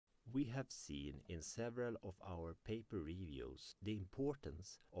We have seen in several of our paper reviews the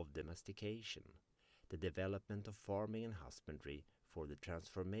importance of domestication, the development of farming and husbandry for the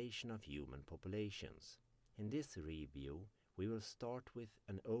transformation of human populations. In this review, we will start with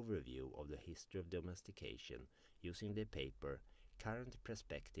an overview of the history of domestication using the paper Current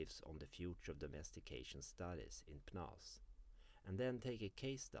Perspectives on the Future of Domestication Studies in PNAS, and then take a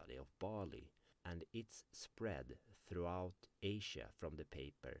case study of barley and its spread throughout Asia from the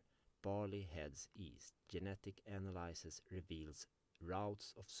paper Barley Heads East. Genetic analysis reveals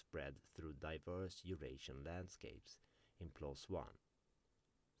routes of spread through diverse Eurasian landscapes in PLOS 1.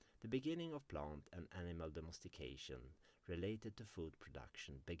 The beginning of plant and animal domestication related to food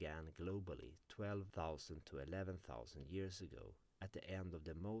production began globally 12,000 to 11,000 years ago at the end of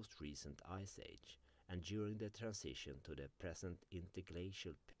the most recent ice age and during the transition to the present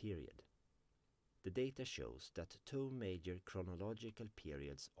interglacial period. The data shows that two major chronological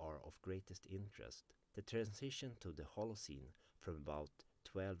periods are of greatest interest: the transition to the Holocene from about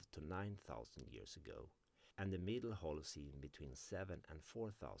 12 to 9,000 years ago, and the Middle Holocene between 7 and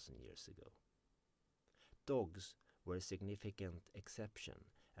 4,000 years ago. Dogs were a significant exception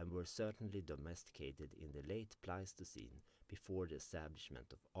and were certainly domesticated in the late Pleistocene before the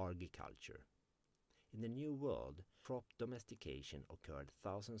establishment of agriculture. In the New World, crop domestication occurred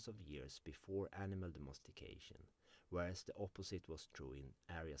thousands of years before animal domestication, whereas the opposite was true in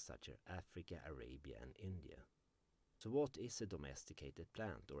areas such as Africa, Arabia, and India. So what is a domesticated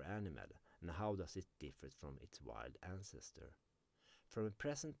plant or animal, and how does it differ from its wild ancestor? From a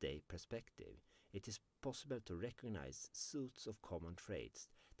present-day perspective, it is possible to recognize suits of common traits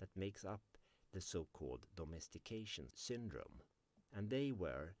that makes up the so-called domestication syndrome, and they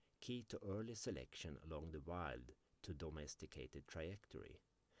were key to early selection along the wild to domesticated trajectory.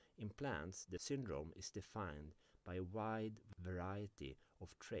 In plants, the syndrome is defined by a wide variety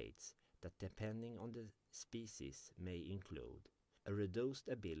of traits that, depending on the species, may include a reduced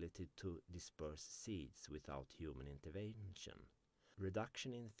ability to disperse seeds without human intervention,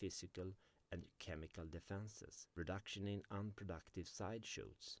 reduction in physical and chemical defenses, reduction in unproductive side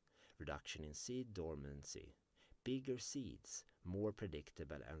shoots, reduction in seed dormancy, bigger seeds, more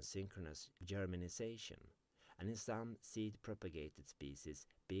predictable and synchronous germination, and in some seed-propagated species,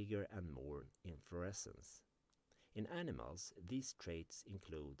 bigger and more inflorescence. In animals, these traits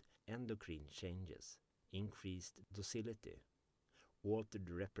include endocrine changes, increased docility, altered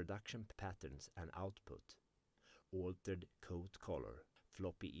reproduction patterns and output, altered coat color,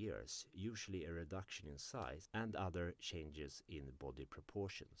 floppy ears, usually a reduction in size, and other changes in body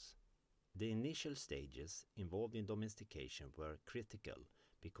proportions. The initial stages involved in domestication were critical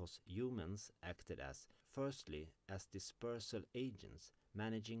because humans acted as, firstly, as dispersal agents,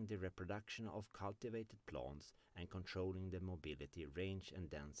 managing the reproduction of cultivated plants and controlling the mobility, range and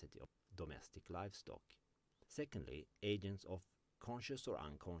density of domestic livestock. Secondly, agents of conscious or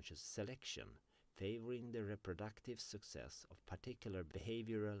unconscious selection, favoring the reproductive success of particular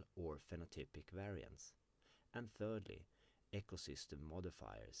behavioral or phenotypic variants. And thirdly, ecosystem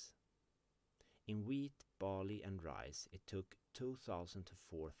modifiers. In wheat, barley and rice, it took 2,000 to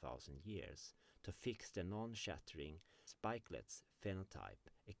 4,000 years to fix the non-shattering spikelets phenotype,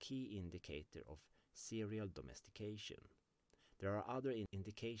 a key indicator of serial domestication. There are other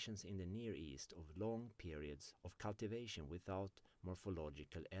indications in the Near East of long periods of cultivation without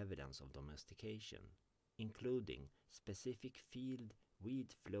morphological evidence of domestication, including specific field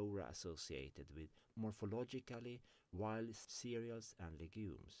weed flora associated with morphologically wild cereals and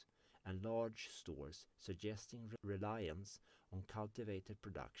legumes, and large stores suggesting reliance on cultivated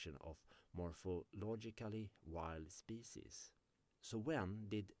production of morphologically wild species. So when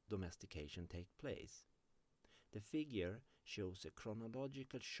did domestication take place? The figure shows a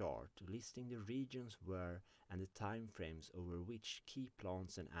chronological chart listing the regions where and the time frames over which key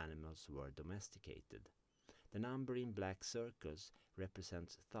plants and animals were domesticated. The number in black circles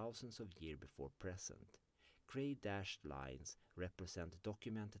represents thousands of years before present. Gray dashed lines represent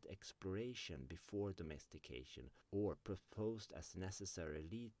documented exploration before domestication or proposed as necessary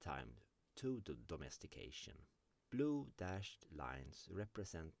lead time to the domestication. Blue dashed lines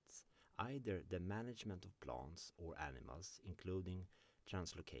represent either the management of plants or animals, including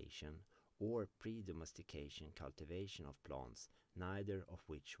translocation, or pre-domestication cultivation of plants, neither of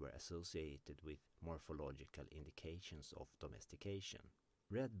which were associated with morphological indications of domestication.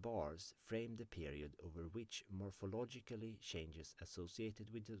 Red bars frame the period over which morphologically changes associated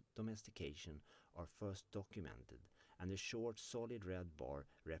with the domestication are first documented, and the short solid red bar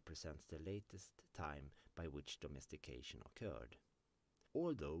represents the latest time by which domestication occurred.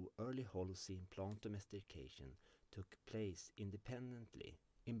 Although early Holocene plant domestication took place independently,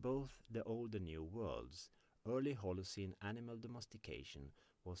 In both the Old and New Worlds, early Holocene animal domestication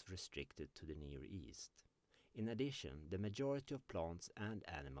was restricted to the Near East. In addition, the majority of plants and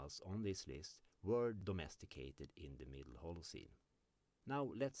animals on this list were domesticated in the Middle Holocene. Now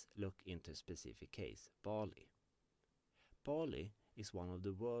let's look into a specific case, barley. Barley is one of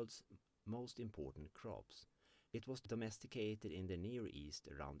the world's most important crops. It was domesticated in the Near East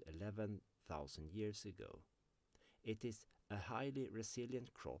around 11,000 years ago. It is a highly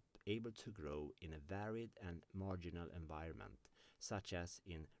resilient crop able to grow in a varied and marginal environment, such as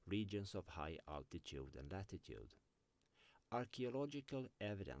in regions of high altitude and latitude. Archaeological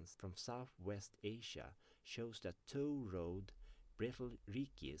evidence from Southwest Asia shows that two-rowed brittle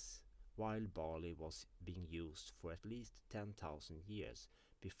rikis, wild barley, was being used for at least 10,000 years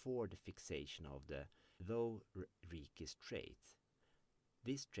before the fixation of the rikis trait.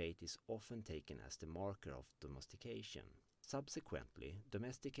 This trait is often taken as the marker of domestication. Subsequently,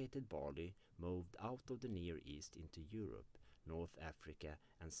 domesticated barley moved out of the Near East into Europe, North Africa,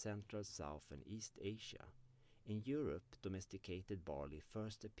 and Central, South, and East Asia. In Europe, domesticated barley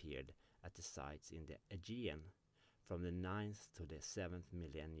first appeared at the sites in the Aegean from the 9th to the 7th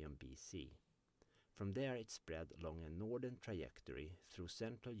millennium BC. From there it spread along a northern trajectory through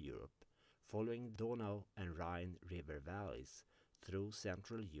Central Europe, following Donau and Rhine river valleys through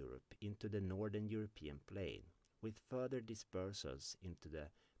Central Europe into the northern European plain, with further dispersals into the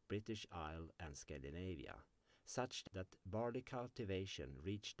British Isles and Scandinavia, such that barley cultivation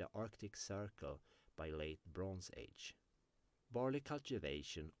reached the Arctic Circle by late Bronze Age. Barley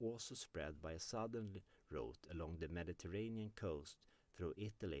cultivation also spread by a southern route along the Mediterranean coast through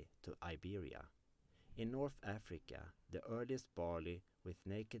Italy to Iberia. In North Africa, the earliest barley with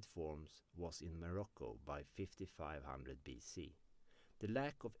naked forms was in Morocco by 5500 BC. The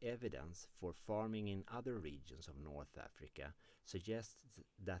lack of evidence for farming in other regions of North Africa suggests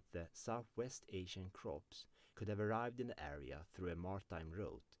that the Southwest Asian crops could have arrived in the area through a maritime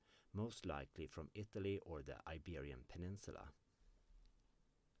route, most likely from Italy or the Iberian Peninsula.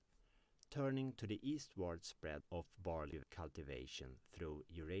 Turning to the eastward spread of barley cultivation through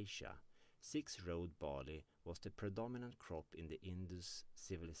Eurasia, six-rowed barley was the predominant crop in the Indus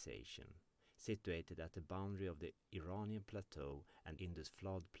civilization, situated at the boundary of the Iranian plateau and Indus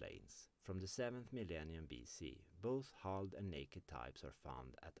floodplains. From the 7th millennium BC, both hulled and naked types are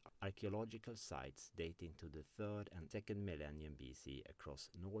found at archaeological sites dating to the 3rd and 2nd millennium BC across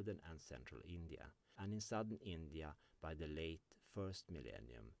northern and central India, and in southern India by the late 1st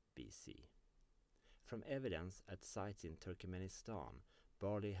millennium BC. From evidence at sites in Turkmenistan,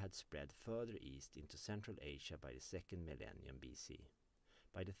 barley had spread further east into Central Asia by the 2nd millennium BC.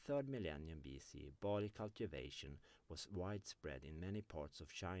 By the 3rd millennium BC, barley cultivation was widespread in many parts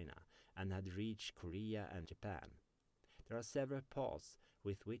of China and had reached Korea and Japan. There are several paths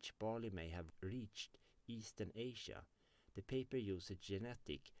with which barley may have reached Eastern Asia. The paper uses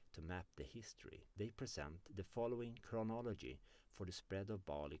genetic to map the history. They present the following chronology for the spread of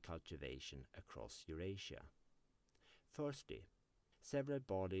barley cultivation across Eurasia. Firstly, several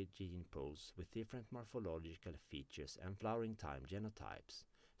barley gene pools with different morphological features and flowering time genotypes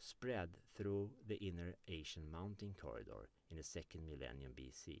spread through the inner Asian mountain corridor in the 2nd millennium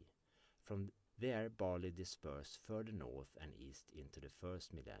BC. From there, barley dispersed further north and east into the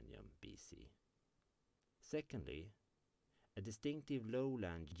 1st millennium BC. Secondly, a distinctive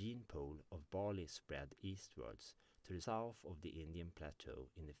lowland gene pool of barley spread eastwards to the south of the Indian plateau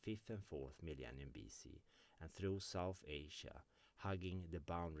in the 5th and 4th millennium BC and through South Asia, hugging the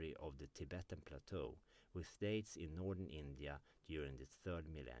boundary of the Tibetan plateau, with dates in northern India during the 3rd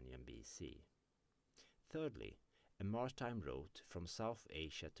millennium BC. Thirdly, a maritime route from South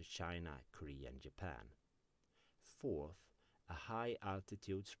Asia to China, Korea, and Japan. Fourth, a high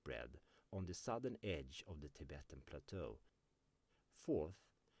altitude spread on the southern edge of the Tibetan plateau. Fourth,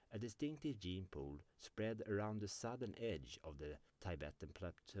 a distinctive gene pool spread around the southern edge of the Tibetan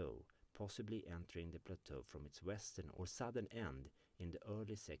plateau, possibly entering the plateau from its western or southern end in the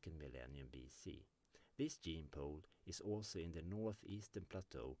early 2nd millennium BC. This gene pool is also in the northeastern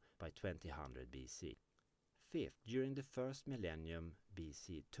plateau by 2000 BC. Fifth, during the 1st millennium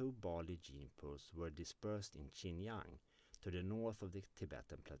BC, two barley gene pools were dispersed in Xinjiang to the north of the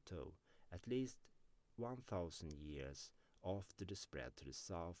Tibetan plateau, at least 1000 years after the spread to the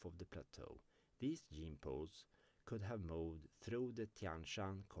south of the plateau. These gene pools could have moved through the Tian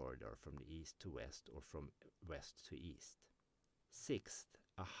Shan corridor from the east to west or from west to east. Sixth,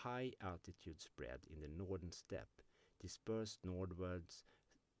 a high altitude spread in the northern steppe dispersed northwards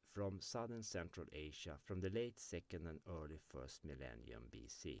from southern Central Asia from the late 2nd and early 1st millennium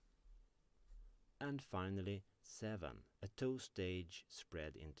BC. And finally, 7. A two-stage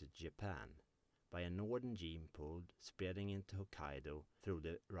spread into Japan by a northern gene pool spreading into Hokkaido through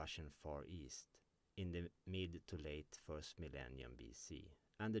the Russian Far East in the mid to late first millennium BC,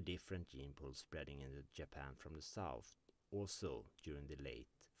 and a different gene pool spreading into Japan from the south, also during the late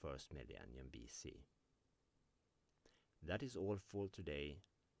first millennium BC. That is all for today.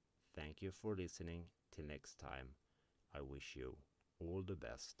 Thank you for listening. Till next time, I wish you all the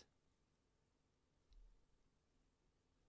best.